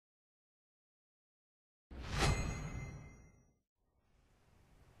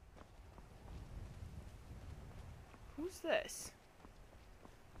this?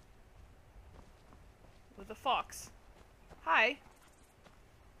 With a fox. Hi.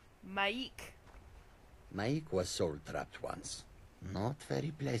 Meeko. Meeko was soul-trapped once. Not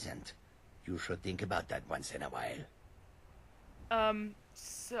very pleasant. You should think about that once in a while.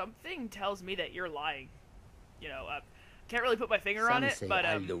 Something tells me that you're lying. You know, can't really put my finger on it, Some say but,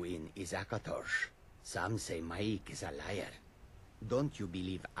 Alduin is Akatosh. Some say Meeko is a liar. Don't you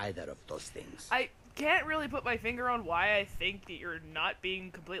believe either of those things? I can't really put my finger on why I think that you're not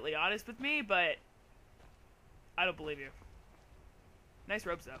being completely honest with me, but I don't believe you. Nice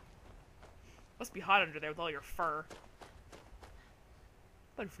robes, though. Must be hot under there with all your fur.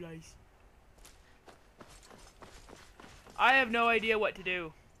 Butterflies. I have no idea what to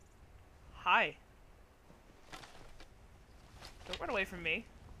do. Hi. Don't run away from me.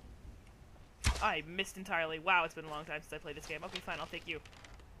 I missed entirely. Wow, it's been a long time since I played this game. Okay, fine, I'll take you.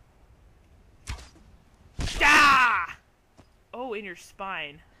 Ah! Oh, in your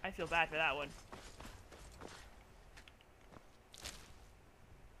spine. I feel bad for that one.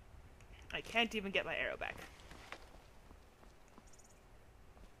 I can't even get my arrow back.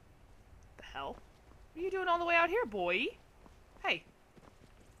 The hell? What are you doing all the way out here, boy? Hey.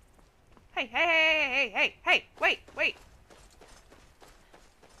 Hey, hey, hey, hey, hey, hey, hey, wait, wait.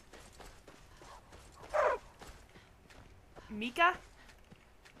 Meeko?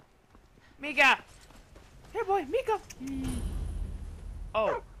 Meeko! Here, boy, Meeko!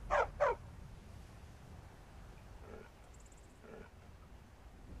 Oh.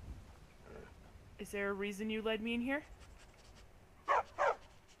 Is there a reason you led me in here?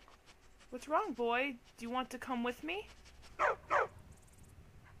 What's wrong, boy? Do you want to come with me?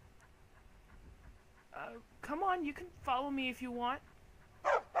 Come on, you can follow me if you want.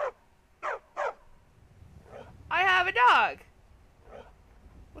 I have a dog!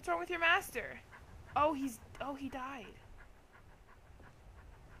 What's wrong with your master? Oh, he died.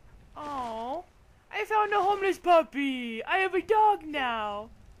 Oh, I found a homeless puppy! I have a dog now!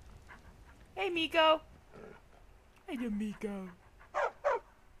 Hey, Meeko! Hey, Meeko.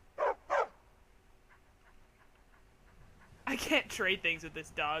 I can't trade things with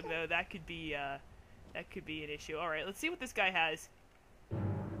this dog, though. That could be an issue. Alright, let's see what this guy has.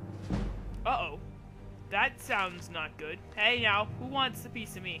 Uh-oh. That sounds not good. Hey, now, who wants a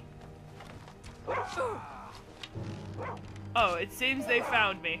piece of me? Oh, it seems they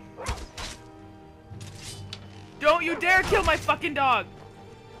found me. Don't you dare kill my fucking dog!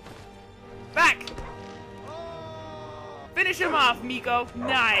 Back! Finish him off, Meeko.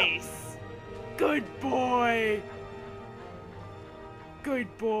 Nice! Good boy!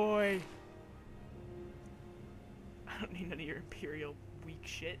 Good boy! I don't need none of your imperial weak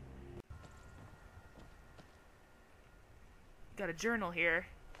shit. Got a journal here.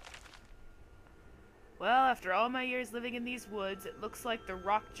 Well, after all my years living in these woods, it looks like the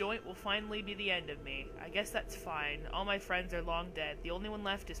rock joint will finally be the end of me. I guess that's fine. All my friends are long dead. The only one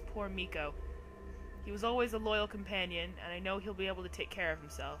left is poor Meeko. He was always a loyal companion, and I know he'll be able to take care of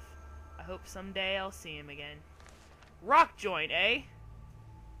himself. I hope someday I'll see him again. Rock joint, eh?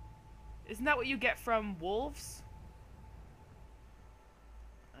 Isn't that what you get from wolves?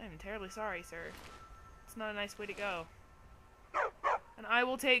 I'm terribly sorry, sir. It's not a nice way to go. And I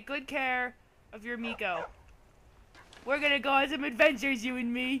will take good care of your Meeko. We're gonna go on some adventures, you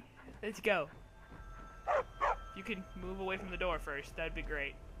and me. Let's go. You can move away from the door first. That'd be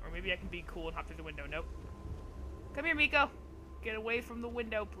great. Or maybe I can be cool and hop through the window. Nope. Come here, Meeko. Get away from the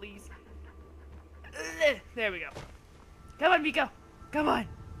window, please. There we go. Come on, Meeko. Come on.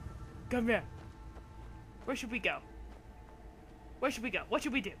 Come here. Where should we go? Where should we go? What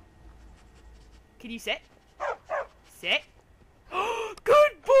should we do? Can you sit? Sit.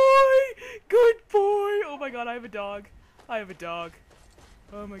 Good boy! Good boy! Oh my god, I have a dog. I have a dog.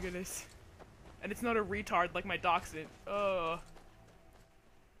 Oh my goodness. And it's not a retard like my dachshund. Oh.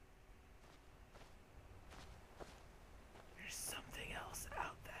 There's something else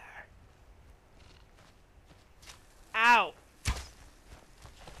out there. Ow!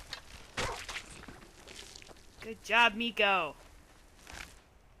 Good job, Meeko.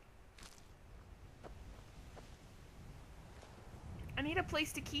 I need a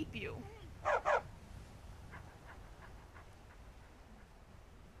place to keep you.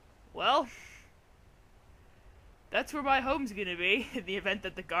 Well, that's where my home's gonna be, in the event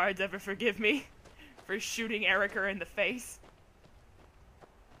that the guards ever forgive me for shooting Erica in the face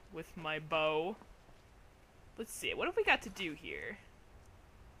with my bow. Let's see, what have we got to do here?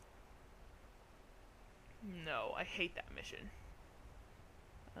 No, I hate that mission.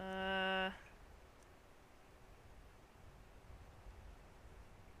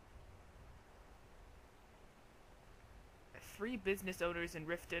 3 business owners in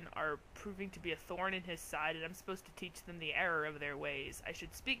Riften are proving to be a thorn in his side, and I'm supposed to teach them the error of their ways. I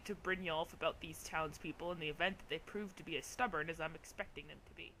should speak to Brynjolf about these townspeople in the event that they prove to be as stubborn as I'm expecting them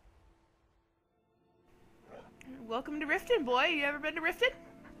to be. Welcome to Riften, boy. You ever been to Riften?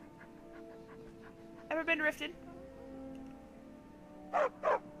 Ever been to Riften?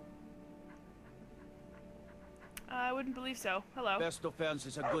 I wouldn't believe so. Hello. Best defense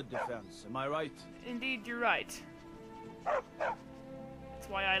is a good defense, am I right? Indeed, you're right. That's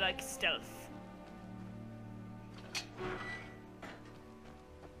why I like stealth.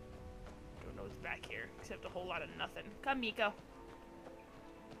 Don't know what's back here, except a whole lot of nothing. Come, Meeko.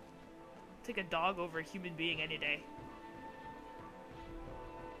 Take a dog over a human being any day.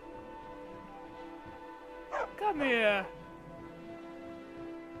 Come here.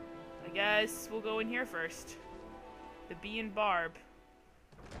 I guess we'll go in here first. The Bee and Barb.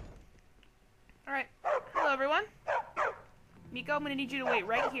 Alright. Hello, everyone. Meeko, I'm gonna need you to wait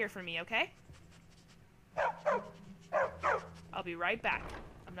right here for me, okay? I'll be right back.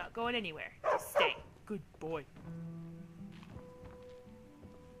 I'm not going anywhere. Just stay. Good boy.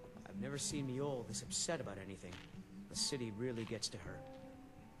 I've never seen Meol this upset about anything. The city really gets to her.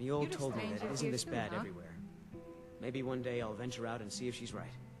 Meol told me that it isn't this bad everywhere. Maybe one day I'll venture out and see if she's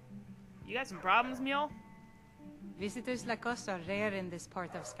right. You got some problems, Mule? Visitors like us are rare in this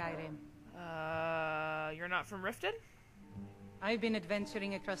part of Skyrim. You're not from Riften? I've been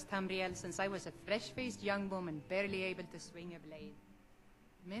adventuring across Tamriel since I was a fresh-faced young woman, barely able to swing a blade.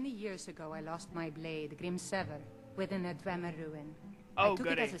 Many years ago, I lost my blade, Grimsever, within a Dwemer ruin. Oh, I took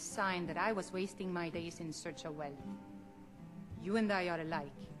goody. it as a sign that I was wasting my days in search of wealth. You and I are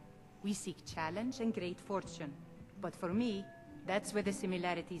alike. We seek challenge and great fortune. But for me, that's where the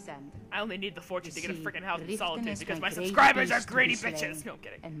similarities end. I only need the fortune to get a See, freaking house in Riften Solitude is because my my great subscribers are beast to greedy be slain. bitches. No, I'm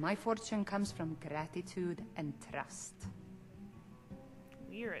kidding. And my fortune comes from gratitude and trust.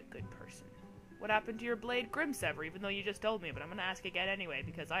 You're a good person. What happened to your blade Grimsever, even though you just told me, but I'm gonna ask again anyway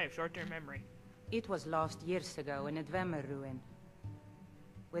because I have short-term memory. It was lost years ago in a Dwemer ruin.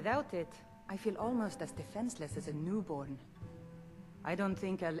 Without it, I feel almost as defenseless as a newborn. I don't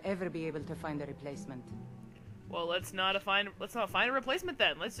think I'll ever be able to find a replacement. Well, let's not find a replacement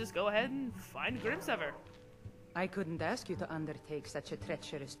then. Let's just go ahead and find Grimsever. I couldn't ask you to undertake such a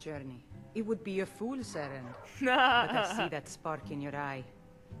treacherous journey. It would be a fool's errand. But I see that spark in your eye,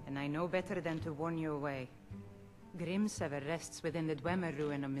 and I know better than to warn you away. Grimsever rests within the Dwemer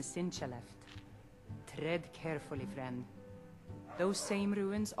ruin of Misinchaleft. Tread carefully, friend. Those same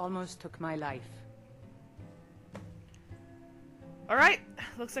ruins almost took my life. Alright,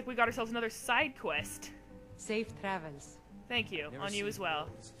 looks like we got ourselves another side quest. Safe travels. Thank you, Never on you seen as well.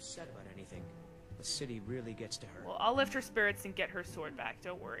 Meol this upset about anything. The city really gets to her. Well, I'll lift her spirits and get her sword back,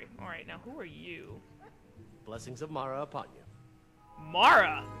 don't worry. Alright, now who are you? Blessings of Mara upon you.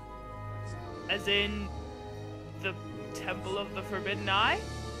 Mara! As in the Temple of the Forbidden Eye?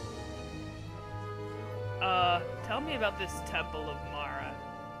 Tell me about this Temple of Mara.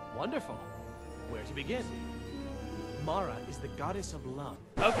 Wonderful. Where to begin? Mara is the goddess of love.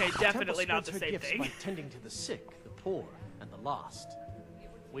 Okay, The definitely temple not the spreads her same gifts thing. by tending to the sick, the poor, and the lost.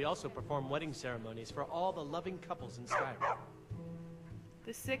 We also perform wedding ceremonies for all the loving couples in Skyrim.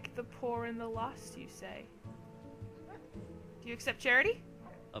 The sick, the poor, and the lost, you say? Do you accept charity?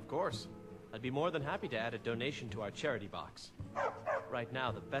 Of course. I'd be more than happy to add a donation to our charity box. Right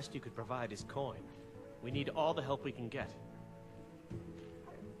now, the best you could provide is coin. We need all the help we can get.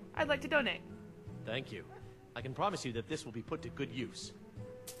 I'd like to donate. Thank you. I can promise you that this will be put to good use.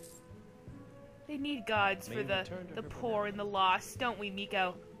 They need gods May for the return to her poor and the lost, don't we,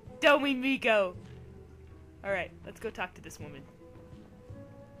 Meeko? Don't we, Meeko? Alright, let's go talk to this woman.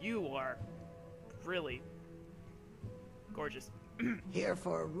 You are really gorgeous. Here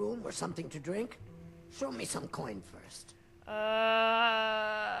for a room or something to drink? Show me some coin first.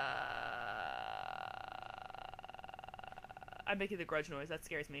 I'm making the grudge noise. That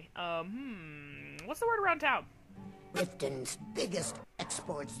scares me. What's the word around town? Riften's biggest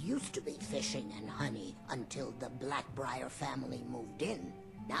exports used to be fishing and honey until the Blackbriar family moved in.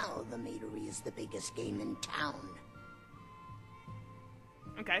 Now the meadery is the biggest game in town.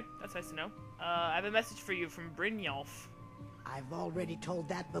 Okay, that's nice to know. I have a message for you from Brynjolf. I've already told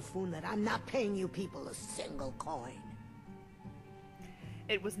that buffoon that I'm not paying you people a single coin.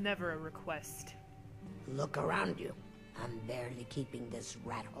 It was never a request. Look around you. I'm barely keeping this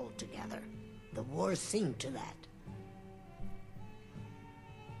rat hole together. The war's seen to that.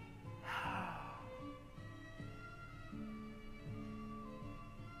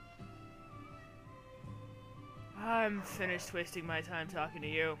 I'm finished wasting my time talking to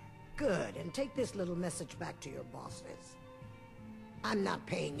you. Good, and take this little message back to your bosses. I'm not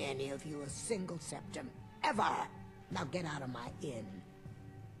paying any of you a single septim. Ever! Now get out of my inn.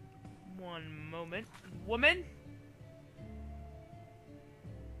 One moment. Woman?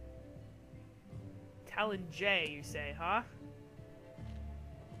 Talon J, you say, huh?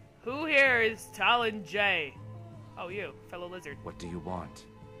 Who here is Talon J? Oh, you, fellow lizard. What do you want?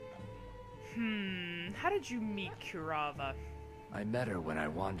 How did you meet Kurava? I met her when I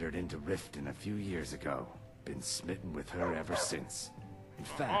wandered into Riften a few years ago. Been smitten with her ever since. In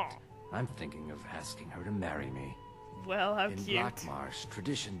fact, I'm thinking of asking her to marry me. Well, how In cute. Blackmarsh,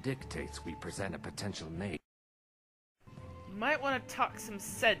 tradition dictates we present a potential mate. You might want to talk some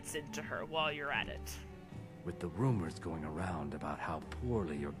sense into her while you're at it. With the rumors going around about how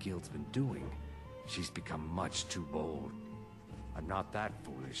poorly your guild's been doing, she's become much too bold. I'm not that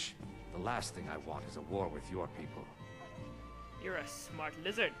foolish. The last thing I want is a war with your people. You're a smart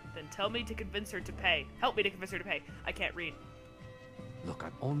lizard. Then tell me to convince her to pay. Help me to convince her to pay. I can't read. Look,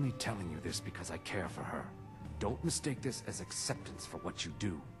 I'm only telling you this because I care for her. Don't mistake this as acceptance for what you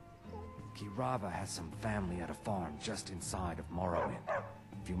do. Kirava has some family at a farm just inside of Morrowind.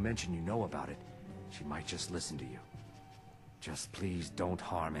 If you mention you know about it, she might just listen to you. Just please don't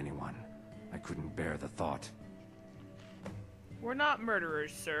harm anyone. I couldn't bear the thought. We're not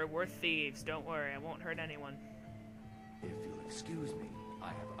murderers, sir. We're thieves. Don't worry, I won't hurt anyone. If you'll excuse me, I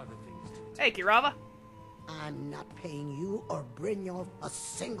have other things to... Hey, Kirava! I'm not paying you or Brynjolf a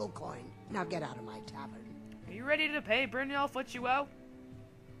single coin. Now get out of my tavern. Are you ready to pay Brynjolf what you owe?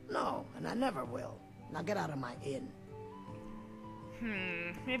 No, and I never will. Now get out of my inn.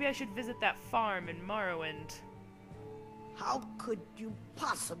 Maybe I should visit that farm in Morrowind. How could you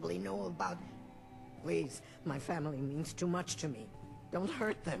possibly know about... Please, my family means too much to me. Don't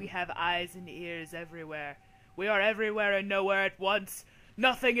hurt them. We have eyes and ears everywhere. We are everywhere and nowhere at once.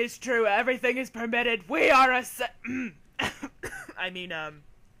 Nothing is true. Everything is permitted. We are a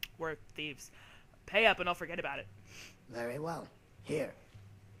we're thieves. Pay up and I'll forget about it. Very well. Here.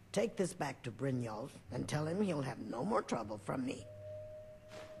 Take this back to Brynjolf and tell him he'll have no more trouble from me.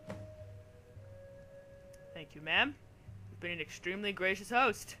 Thank you, ma'am. You've been an extremely gracious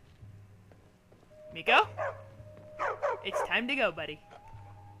host. Meeko? It's time to go, buddy.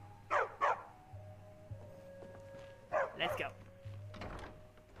 Let's go.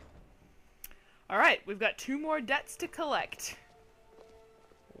 Alright, we've got 2 more debts to collect.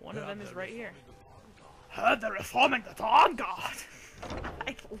 One of them is right here. Heard they're reforming the Dawn Guard!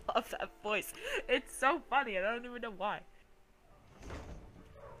 I love that voice. It's so funny, I don't even know why.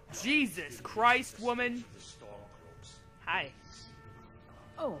 Jesus Christ, woman! Hi.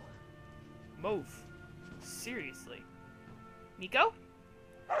 Oh. Move. Seriously. Meeko?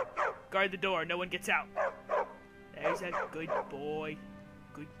 Guard the door, no one gets out. There's a good boy.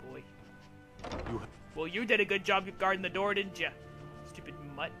 Good boy. Well, you did a good job guarding the door, didn't you? Stupid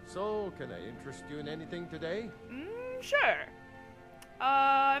mutt. So, can I interest you in anything today? Sure.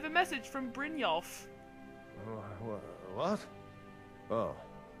 I have a message from Brynjolf. What? Oh,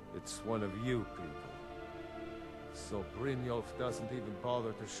 it's one of you people. So Brynjolf doesn't even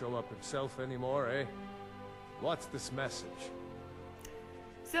bother to show up himself anymore, eh? What's this message?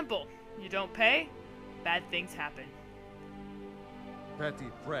 Simple. You don't pay, bad things happen. Petty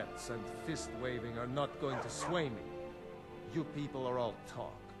threats and fist-waving are not going to sway me. You people are all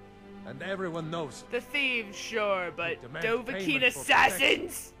talk. And everyone knows it. The thieves, sure, but Demand Dovahkiin payment for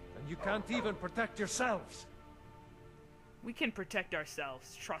assassins? And you can't even protect yourselves. We can protect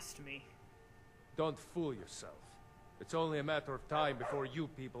ourselves, trust me. Don't fool yourself. It's only a matter of time before you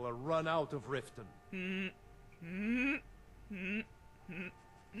people are run out of Riften.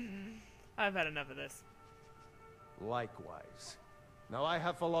 I've had enough of this. Likewise. Now I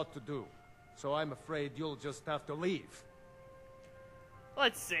have a lot to do, so I'm afraid you'll just have to leave.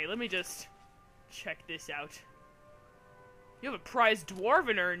 Let's see, let me just check this out. You have a prize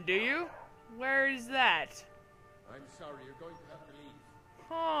dwarven urn, do you? Where is that? I'm sorry, you're going to have to leave.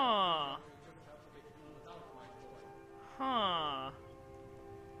 Huh. Huh.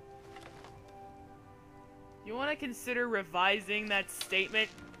 You want to consider revising that statement?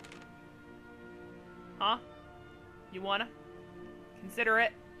 Huh? You wanna? Consider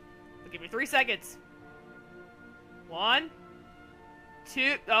it. I'll give you 3 seconds. 1,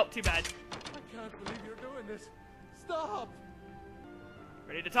 2. Oh, too bad. I can't believe you're doing this. Stop!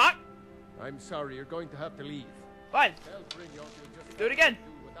 Ready to talk? I'm sorry, you're going to have to leave. Fine. Tell Brynjolf you'll just Do it again.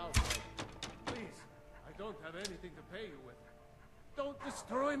 do without my... Please, I don't have anything to pay you with. Don't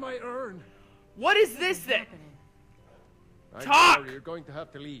destroy my urn. What is this then? I'm Talk! sorry, you're going to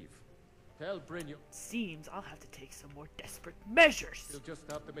have to leave. Tell Brynjolf Seems I'll have to take some more desperate measures. you'll just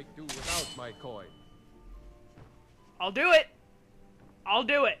have to make do without my coin. I'll do it. I'll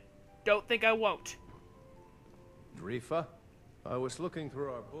do it. Don't think I won't. Drifa? I was looking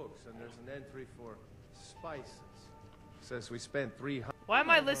through our books, and there's an entry for spices. Says we spent 300. Why am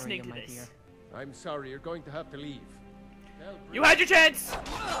I listening to this? I'm sorry, you're going to have to leave. You had your chance!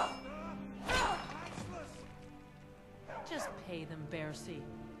 Just pay them, Bercy.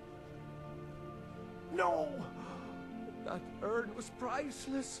 No! That urn was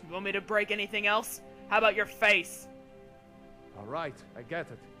priceless. You want me to break anything else? How about your face? All right, I get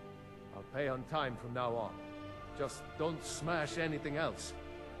it. I'll pay on time from now on. Just don't smash anything else.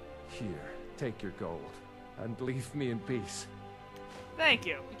 Here, take your gold, and leave me in peace. Thank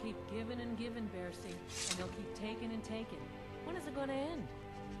you. You keep giving and giving, Bercy, and they'll keep taking and taking. When is it gonna end?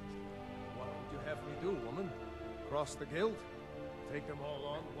 What would you have me do, woman? Cross the guild? Take them all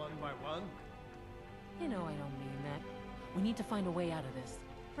on one by one? You know I don't mean that. We need to find a way out of this.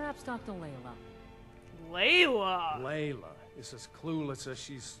 Perhaps talk to Layla. Layla! Layla is as clueless as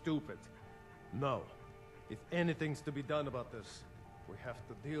she's stupid. No. If anything's to be done about this, we have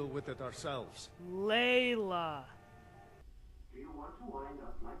to deal with it ourselves. Layla.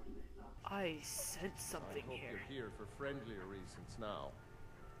 I sense something I hope here. you're here for friendlier reasons now.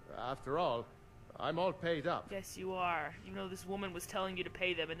 After all, I'm all paid up. Yes, you are. You know this woman was telling you to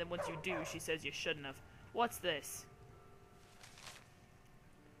pay them, and then once you do, she says you shouldn't have. What's this?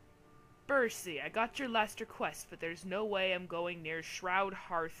 Bercy, I got your last request, but there's no way I'm going near Shroud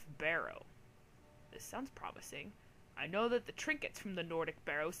Hearth Barrow. This sounds promising. I know that the trinkets from the Nordic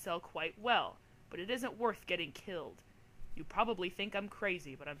Barrow sell quite well, but it isn't worth getting killed. You probably think I'm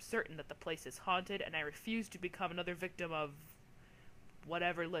crazy, but I'm certain that the place is haunted, and I refuse to become another victim of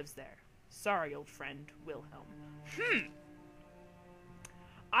whatever lives there. Sorry, old friend, Wilhelm.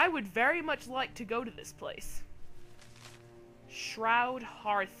 I would very much like to go to this place. Shroud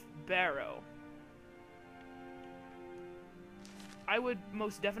Hearth Barrow. I would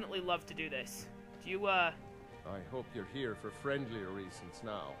most definitely love to do this. Do you, I hope you're here for friendlier reasons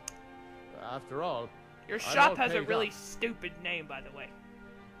now. After all, your shop has a really stupid name, by the way.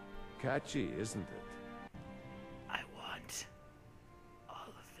 Catchy, isn't it? I want all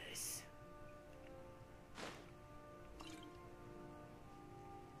of this.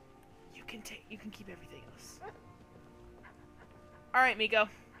 You can keep everything else. Alright, Meeko.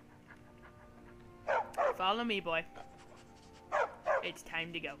 Follow me, boy. It's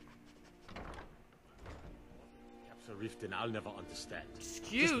time to go. Capture Riften, I'll never understand.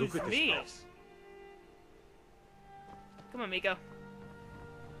 Excuse Just look at me. This place. Come on, Meeko.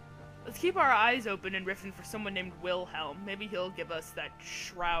 Let's keep our eyes open and riffing for someone named Wilhelm. Maybe he'll give us that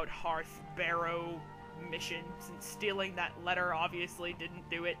Shroud Hearth Barrow mission, since stealing that letter obviously didn't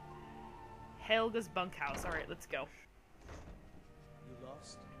do it. Helga's bunkhouse. Alright, let's go. You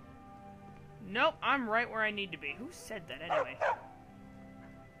lost? Nope, I'm right where I need to be. Who said that anyway?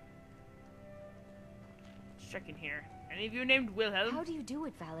 Let's check in here. Any of you named Wilhelm? How do you do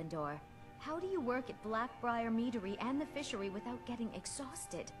it, Valendor? How do you work at Blackbriar Meadery and the fishery without getting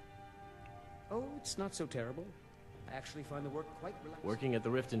exhausted? Oh, it's not so terrible. I actually find the work quite relaxing. Working at the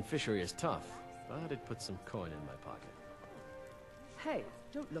Riften fishery is tough, but it puts some coin in my pocket. Hey,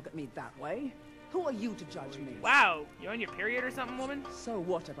 don't look at me that way. Who are you to judge me? Wow, you on your period or something, woman? So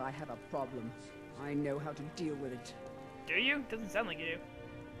what if I have a problem? I know how to deal with it. Do you? Doesn't sound like you do.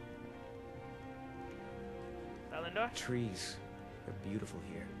 Valendor? Trees. They're beautiful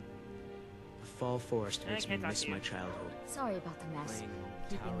here. The fall forest makes me miss my childhood. Sorry about the mess. Playing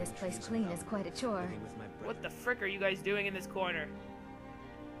Keeping this towering place trees clean and is quite a chore. living with my What the frick are you guys doing in this corner?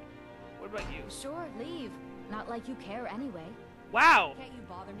 What about you? Sure, leave. Not like you care anyway. Wow!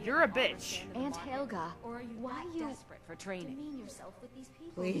 You're a bitch. Aunt Helga, why you desperate for training? demean yourself with these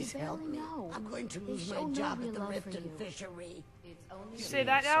people? Please you help barely me. know. I'm going to They lose show my no job at real the love for Riften you. fishery. You say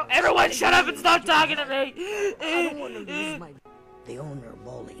that now? Everyone shut up and stop talking to me! I don't want to lose my... The owner,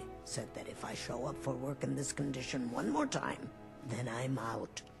 Bolly, said that if I show up for work in this condition one more time, then I'm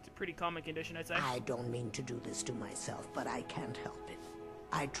out. It's a pretty common condition, I'd say. I don't mean to do this to myself, but I can't help it.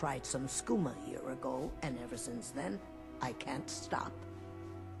 I tried some skooma a year ago, and ever since then, I can't stop.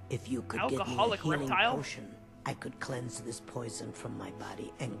 If you could give me a Alcoholic healing reptile? potion, I could cleanse this poison from my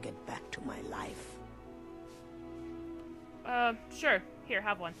body and get back to my life. Sure. Here,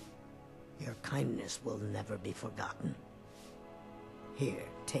 have one. Your kindness will never be forgotten. Here,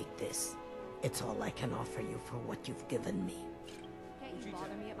 take this. It's all I can offer you for what you've given me. Can't you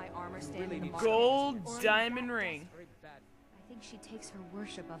bother me at my armor stand in the market? Gold diamond ring. I think she takes her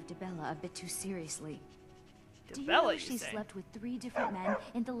worship of Dibella a bit too seriously. Do you Dibella, know you she say? slept with 3 different men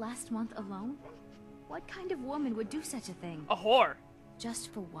in the last month alone? What kind of woman would do such a thing? A whore.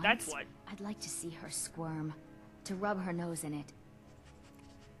 Just for once, That's what. I'd like to see her squirm. To rub her nose in it.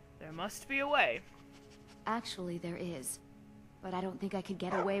 There must be a way. Actually, there is. But I don't think I could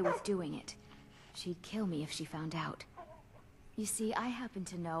get away with doing it. She'd kill me if she found out. You see, I happen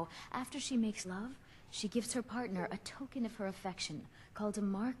to know, after she makes love, she gives her partner a token of her affection, called a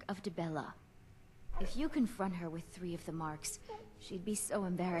Mark of Dibella. If you confront her with 3 of the marks, she'd be so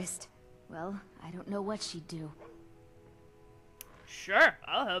embarrassed. Well, I don't know what she'd do. Sure,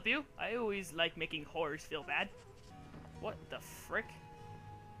 I'll help you. I always like making whores feel bad. What the frick?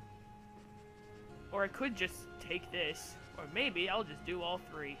 Or I could just take this. Or maybe I'll just do all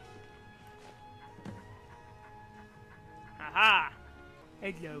 3. Haha!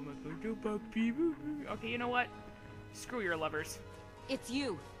 Hello, my little puppy. Okay, you know what? Screw your lovers. It's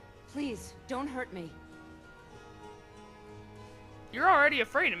you. Please, don't hurt me. You're already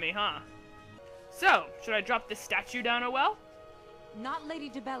afraid of me, huh? So, should I drop this statue down a well? Not Lady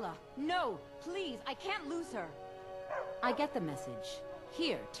Dibella. No, please, I can't lose her. I get the message.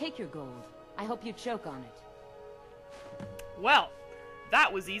 Here, take your gold. I hope you choke on it. Well,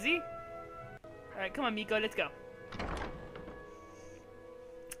 that was easy. Alright, come on, Meeko, let's go.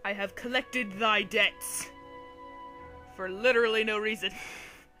 I have collected thy debts. For literally no reason.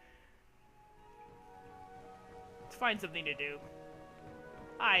 Let's find something to do.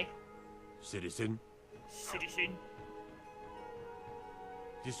 Hi. Citizen, Citizen.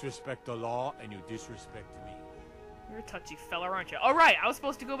 disrespect the law and you disrespect me. You're a touchy fella, aren't you? Alright, I was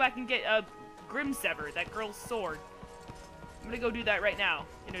supposed to go back and get Grimsever, that girl's sword. I'm gonna go do that right now,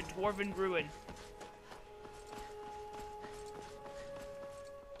 in a dwarven ruin.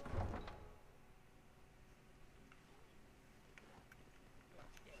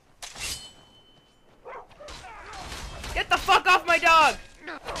 Get the fuck off my dog!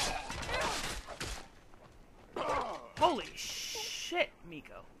 Holy shit,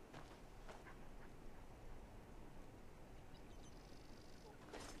 Meeko.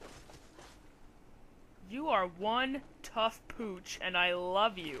 You are one tough pooch, and I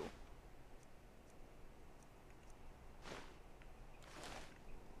love you.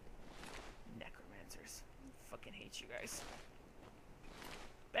 Necromancers. Fucking hate you guys.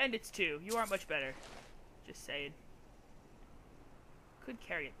 Bandits too. You aren't much better. Just saying. Could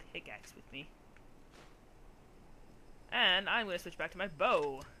carry a pickaxe with me. And I'm going to switch back to my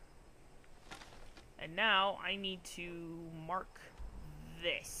bow. And now I need to mark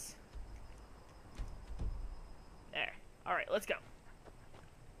this. There. Alright, let's go.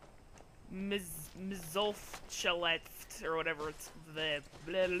 Mizolfcheleft, or whatever it's the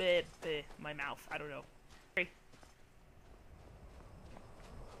blah, blah, blah, my mouth. I don't know.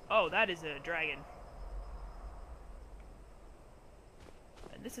 Oh, that is a dragon.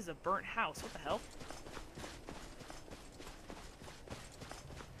 And this is a burnt house. What the hell?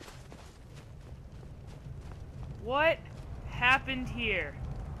 What happened here?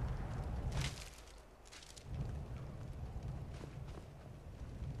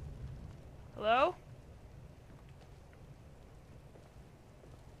 Hello?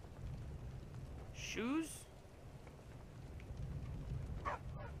 Shoes?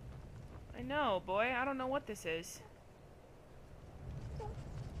 I know, boy. I don't know what this is.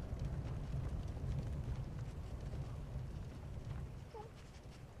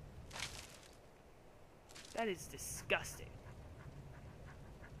 That is disgusting.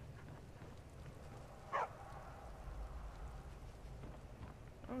 I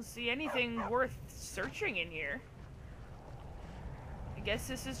don't see anything worth searching in here. I guess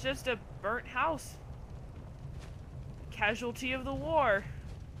this is just a burnt house. Casualty of the war.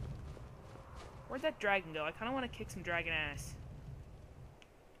 Where'd that dragon go? I kind of want to kick some dragon ass.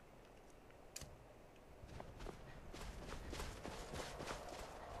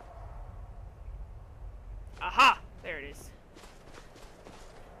 Aha! There it is.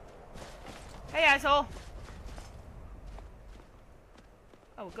 Hey, asshole!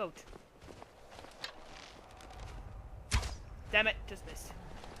 Oh, a goat. Damn it, just missed.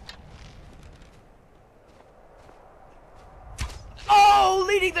 Oh,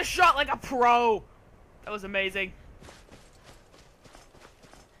 leading the shot like a pro! That was amazing.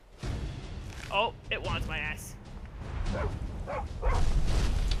 Oh, it wants my ass.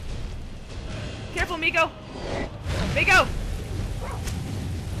 Careful, Meeko! Meeko!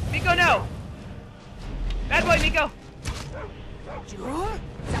 Meeko, no! Bad boy, Meeko!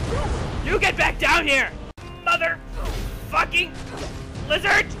 You get back down here! Mother fucking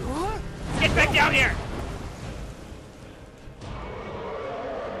lizard! Get back down here!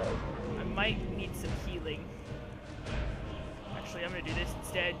 I might need some healing. Actually, I'm gonna do this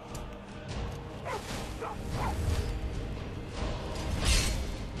instead.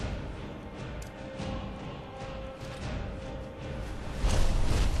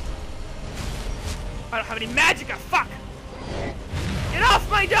 have any magicka. Fuck! Get off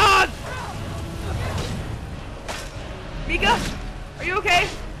my dog! Meeko? Are you okay?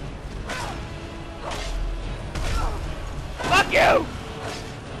 Fuck you!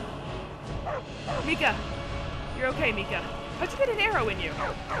 Meeko. You're okay, Meeko. How'd you get an arrow in you?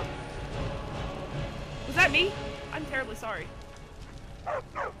 Was that me? I'm terribly sorry.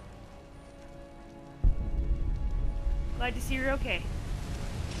 Glad to see you're okay.